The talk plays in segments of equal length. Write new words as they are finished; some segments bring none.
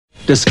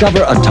Discover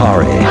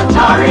Atari.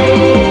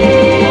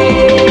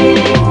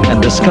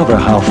 And discover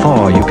how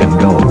far you can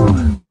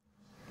go.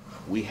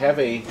 We have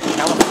a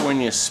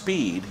California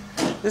Speed.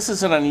 This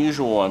is an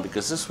unusual one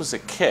because this was a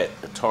kit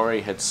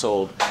Atari had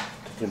sold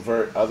to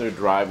convert other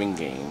driving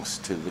games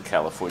to the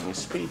California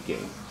Speed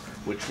game,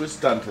 which was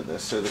done to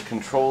this, so the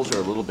controls are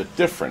a little bit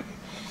different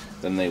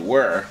than they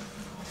were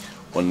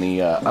on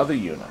the other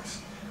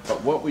units.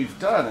 But what we've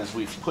done is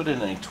we've put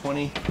in a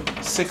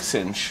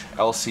 26-inch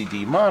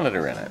LCD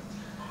monitor in it.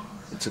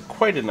 It's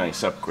quite a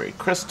nice upgrade,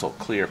 crystal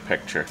clear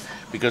picture,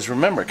 because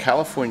remember,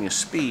 California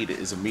Speed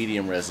is a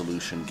medium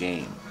resolution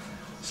game,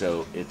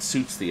 so it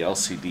suits the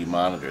LCD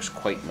monitors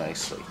quite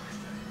nicely.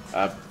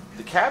 The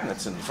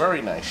cabinet's in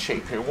very nice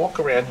shape. Here, walk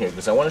around here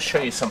because I want to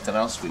show you something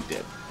else we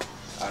did.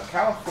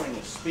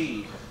 California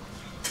Speed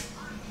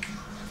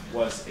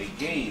was a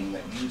game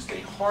that used a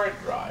hard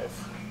drive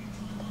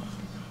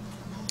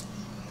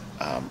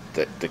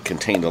that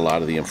contained a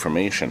lot of the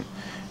information.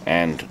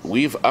 And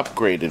we've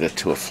upgraded it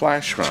to a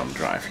flash ROM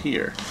drive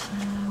here.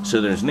 So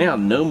there's now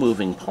no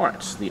moving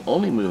parts. The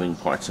only moving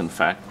parts, in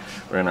fact,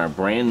 are in our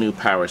brand new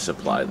power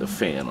supply, the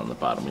fan on the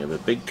bottom. We have a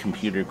big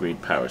computer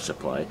grade power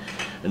supply,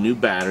 a new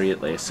battery.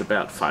 It lasts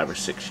about 5 or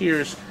 6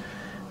 years.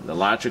 The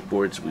logic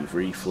boards, we've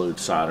reflowed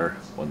solder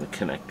on the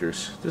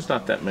connectors. There's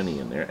not that many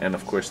in there. And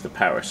of course the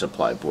power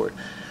supply board.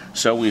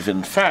 So we've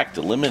in fact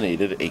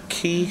eliminated a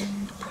key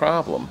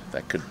problem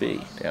that could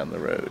be down the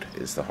road,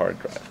 is the hard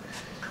drive.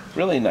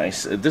 Really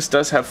nice. This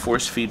does have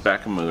force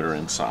feedback motor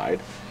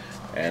inside,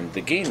 and the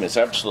game is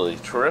absolutely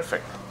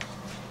terrific.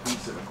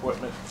 Piece of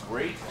equipment,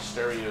 great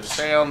stereo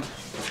sound,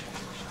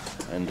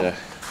 and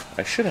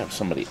I should have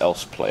somebody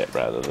else play it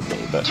rather than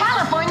me. But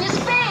California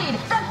Speed,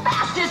 the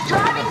fastest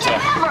driving game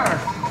ever.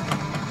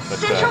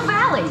 Central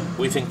Valley.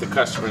 We think the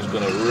customer is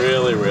going to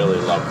really, really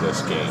love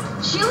this game.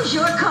 Choose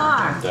your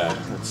car. And,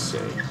 let's see.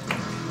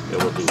 It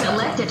will do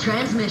Select a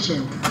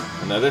transmission.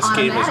 And now this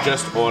game is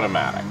just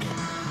automatic.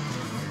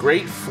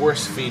 Great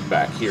force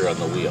feedback here on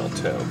the wheel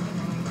too.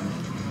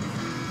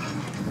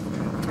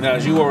 Now,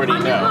 as you already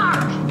know,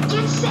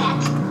 get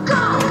set,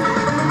 go.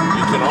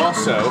 You can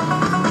also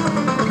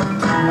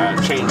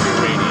change your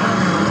radio.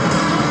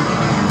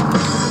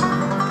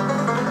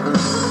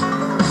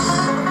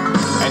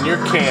 And your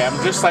cam,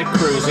 just like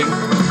cruising.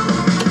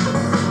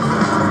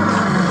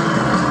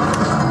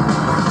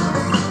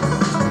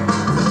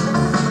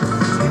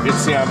 You can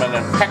see I'm an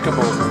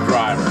impeccable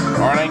driver,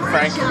 aren't I,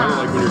 Frank? Kind of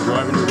like when you're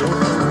driving your real car.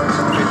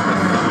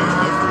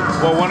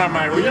 Well, when I'm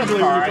my real usually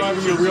car, when you're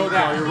driving your real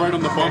car, you're right on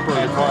the bumper of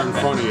the car in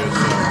front of you. So.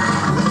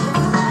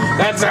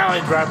 That's how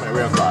I drive my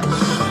real car.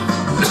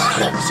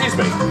 Excuse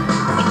me.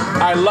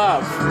 I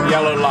love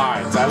yellow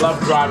lines. I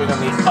love driving on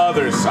the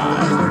other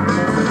side.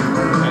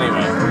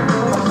 Anyway,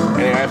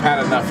 I've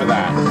had enough of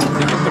that.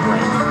 To get the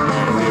brake.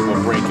 Maybe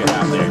we'll break it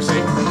out there,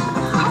 see?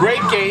 Great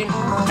game,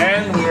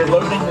 and we are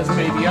loading this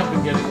baby up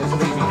and getting this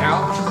baby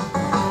out.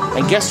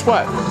 And guess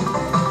what?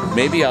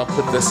 Maybe I'll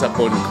put this up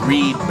on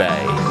Greed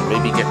Bay.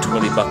 Maybe get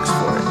 20 bucks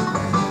for it.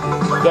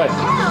 Good.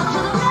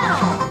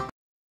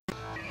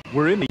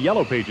 We're in the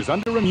yellow pages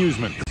under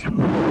amusements.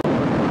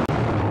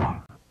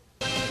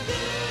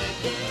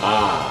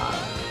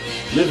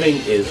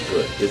 Living is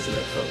good, isn't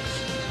it,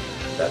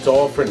 folks? That's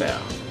all for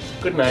now.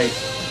 Good night.